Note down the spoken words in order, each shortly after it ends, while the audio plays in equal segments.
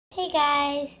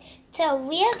guys, so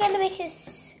we are going to make a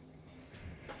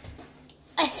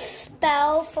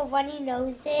spell for runny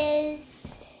noses.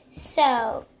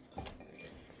 So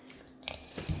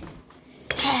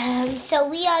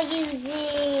we are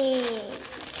using,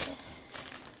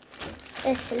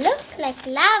 this looks like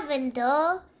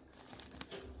lavender,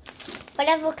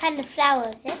 whatever kind of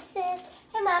flower this is.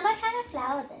 Hey Mom, what kind of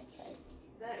flower this is?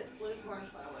 That is blue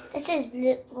cornflower. This is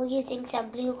blue. We're using some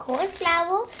blue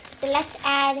cornflower. So let's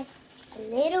add a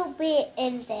little bit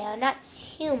in there, not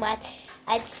too much.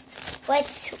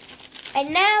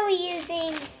 And now we're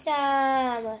using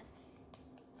some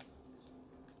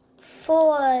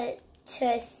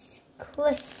Fortress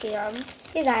Christian.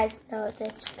 You guys know what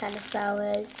this kind of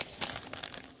flower is.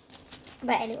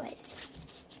 But anyways.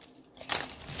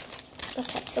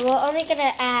 Okay, so we're only going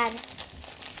to add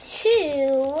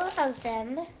 2 of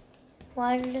them.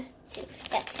 1, 2.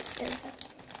 Yes.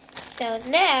 So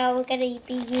now we're going to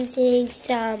be using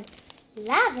some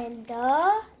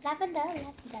lavender. Lavender.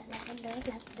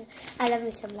 I love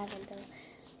me some lavender.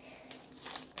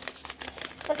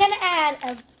 We're going to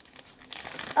add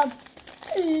a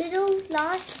little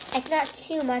lot, like not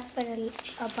too much, but a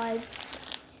bunch.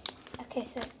 Okay,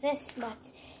 so this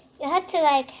much. You have to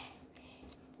like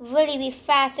really be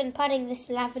fast in putting this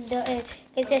lavender in,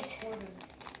 because it's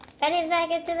funny as that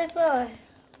gets in the floor.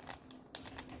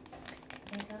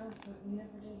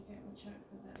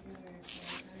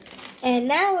 And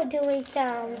now we're doing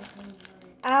some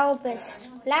albus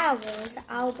flowers.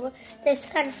 This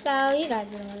kind of flower, you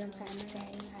guys know what I'm trying to say.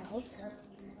 I hope so.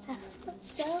 I hope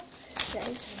so.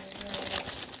 Nice.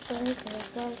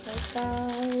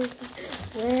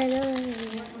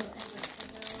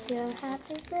 Your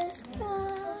happiness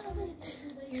comes.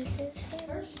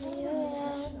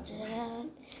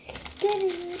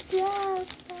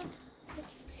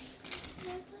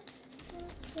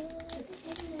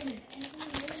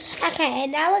 Okay,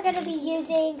 and now we're going to be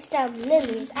using some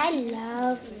lilies. I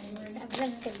love lilies. I've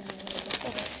never seen lilies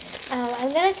before.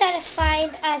 I'm going to try to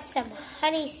find us some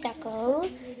honeysuckle.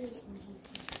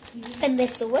 And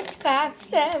this is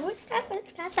witchcraft.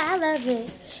 Witchcraft, I love it.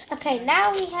 Okay,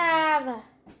 now we have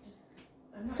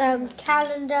some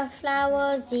calendar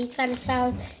flowers, these kind of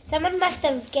flowers. Someone must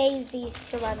have gave these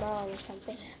to my mom or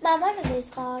something. Mom, what are these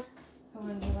called?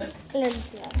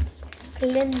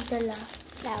 Calendula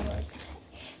flowers.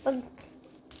 But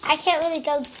I can't really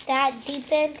go that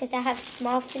deep in because I have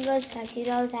small fingers, because you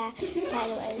know that.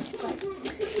 Anyways, but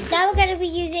now we're going to be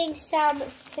using some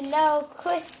snow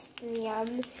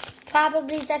crispium.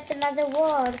 Probably just another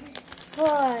word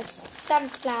for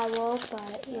sunflower,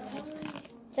 but you know,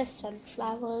 just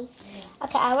sunflowers.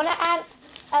 Okay, I want to add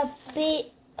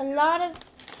a lot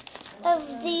of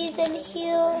these in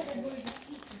here.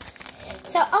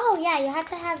 So, oh yeah, you have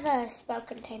to have a spell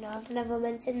container. I've never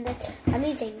mentioned this. I'm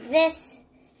using this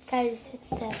because it's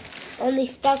the only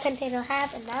spell container I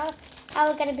have. And now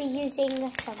we're going to be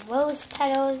using some rose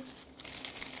petals.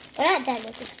 We're not done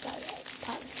with the spell yet,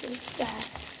 obviously.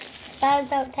 Spells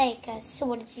don't take as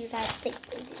short as you guys think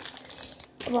they do.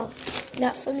 Well,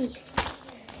 not for me.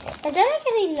 Is there like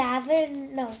any lavender?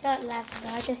 No, not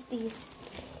lavender, just these. Is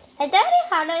there any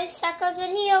honeysuckles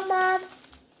in here, Mom?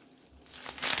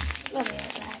 Oh,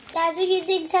 yeah, guys, we're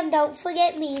using some Don't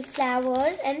Forget Me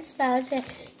flowers and spells, but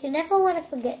you never want to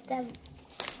forget them.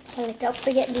 So don't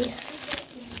forget me.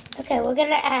 Okay, we're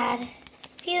going to add a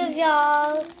few of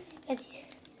y'all.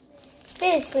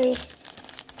 Seriously,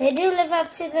 they do live up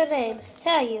to their name. I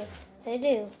tell you, they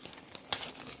do.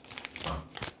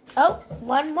 Oh,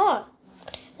 one more.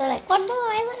 They're like, one more,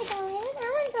 I want to go in. I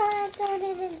want to go out, turn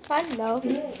it in fun. No,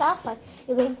 it's not fun.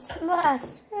 It means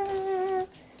must.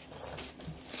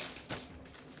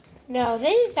 No,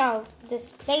 these are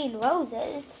just plain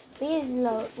roses. We use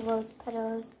rose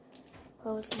petals.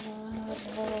 Rose, no.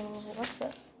 What's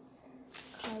this?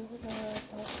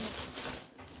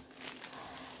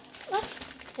 What's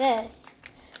this?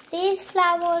 These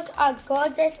flowers are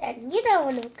gorgeous, and you know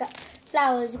when a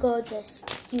flower is gorgeous,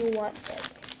 you want it.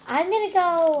 I'm going to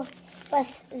go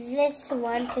with this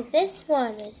one, because this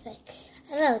one is like,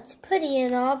 I don't know, it's pretty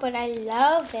and all, but I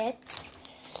love it.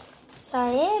 So I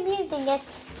am using it.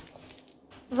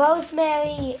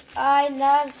 Rosemary, I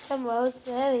love some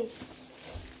rosemary.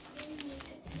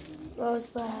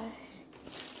 Rosemary.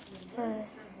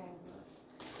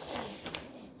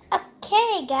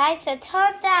 Okay, guys, so it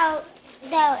turns out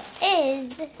there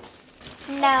is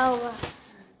no,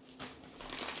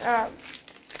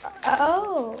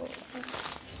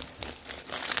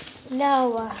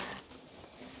 no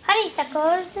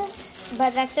honeysuckles,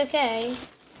 but that's okay.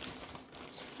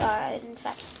 It's fine.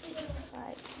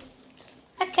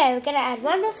 Okay, we're gonna add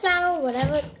one more flower,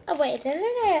 whatever. Oh wait, no.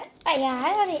 Oh yeah,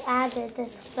 I already added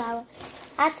this flower.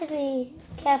 I have to be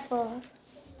careful.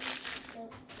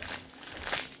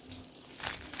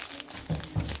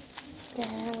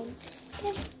 Down.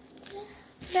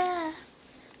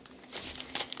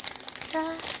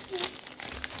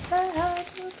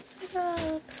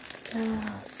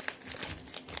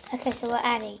 Okay, so we're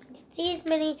adding these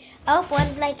mini. Oh,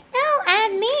 one's like, no,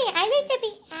 add me. I need to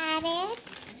be added.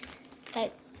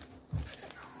 Like,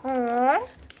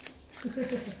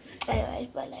 anyways,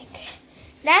 but like,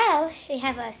 now we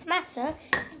have a smasher.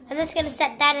 I'm just gonna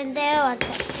set that in there. I'm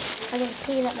gonna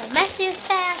clean up my mess real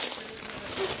fast.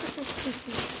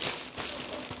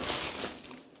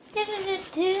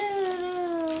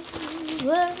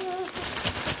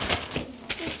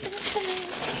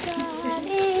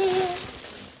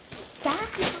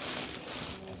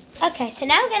 Okay, so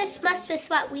now we're going to smush with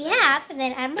what we have and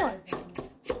then add more.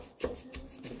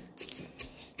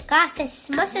 Gosh, this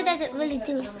smusher doesn't really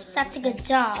do such a good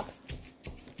job.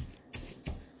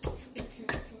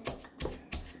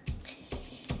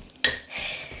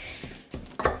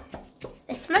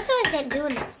 The smusher isn't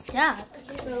doing its job.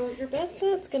 So your best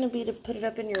bet's going to be to put it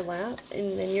up in your lap,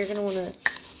 and then you're going to want to,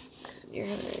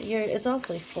 it's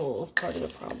awfully full is part of the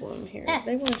problem here. Yeah.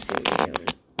 They want to see what you're doing.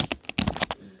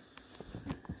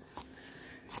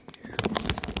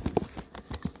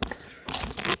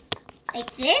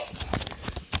 Like this?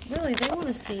 Really, they want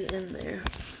to see in there.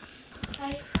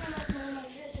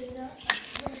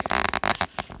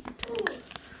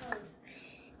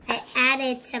 I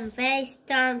added some very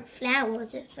strong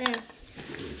flowers at first.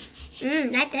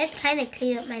 That does kind of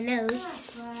clear up my nose.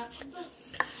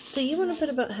 So you want to put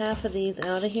about half of these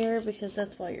out of here because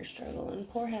that's why you're struggling.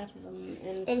 Pour half of them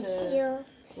into here.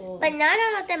 But not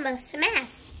all of them are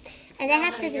smashed. And they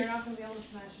have to be. You're not going to be able to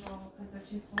smash them all because they're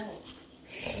too full.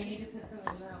 You need to put some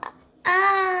of them out.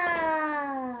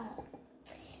 Oh.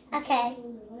 Okay.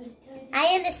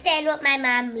 I understand what my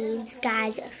mom means,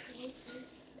 guys.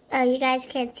 Oh, you guys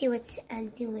can't see what I'm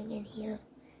doing in here.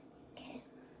 Okay.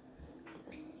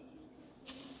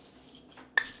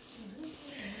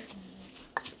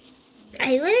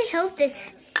 I really hope this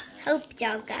helps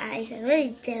y'all guys. I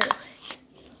really do.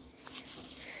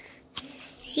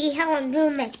 See how I'm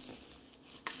doing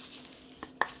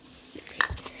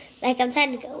like I'm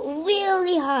trying to go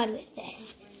really hard with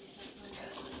this.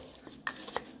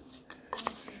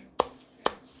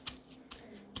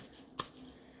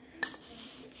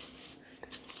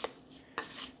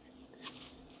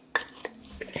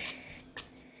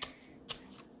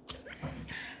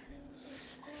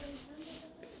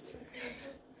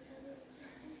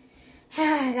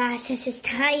 Oh gosh, this is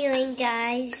tiring,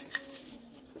 guys.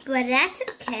 But that's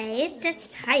okay. It's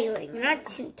just tiring. Not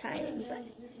too tiring, but...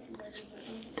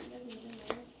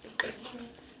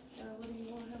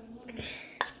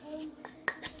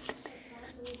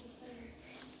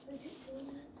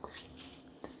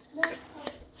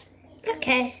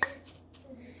 Okay.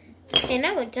 Okay,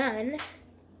 now we're done.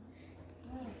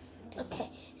 Okay,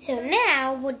 so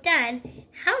now we're done.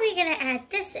 How are we gonna add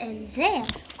this in there?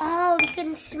 Oh, we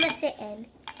can smush it in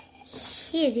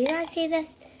here. Do you guys see this?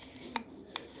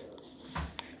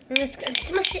 I'm just gonna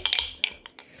smush it.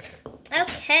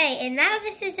 Okay, and now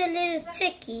this is a little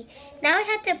tricky. Now we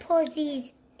have to pour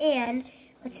these in,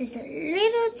 which is a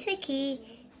little tricky,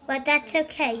 but that's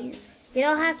okay. You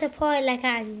don't have to pour it like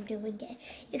I'm doing it.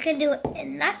 You can do it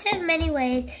in lots of many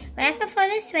ways, but I prefer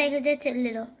this way because it's a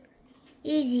little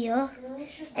easier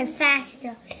and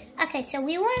faster. Okay, so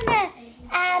we want to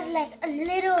add like a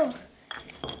little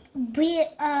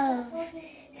bit of...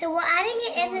 So we're adding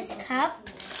it in this cup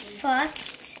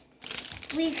first.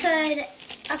 We could...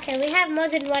 Okay, we have more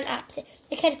than one option.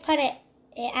 We could put it...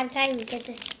 I'm trying to get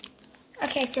this...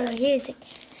 Okay, so here's it.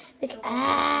 We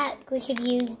could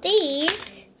use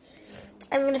these.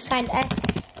 I'm going to find us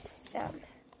some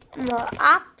more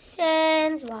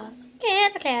options.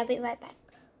 Okay, I'll be right back.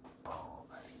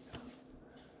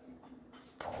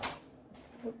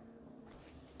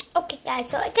 Okay, guys,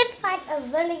 so I couldn't find a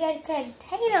really good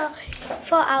container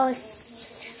for our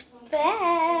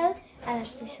spell. I'll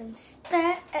do some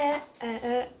spell.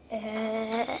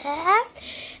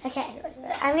 Okay, anyways,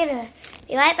 I'm going to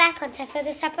be right back once I fill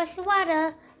this up with the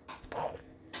water.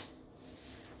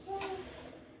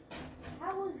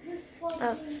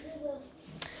 Oh.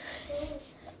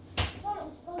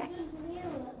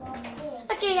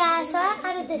 Okay, guys, so I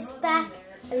added this back,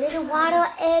 a little water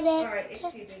in it.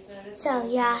 So,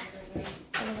 yeah.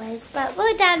 Anyways, but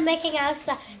we're done making our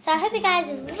spell. So, I hope you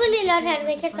guys really learned how to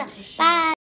make a spell. Bye.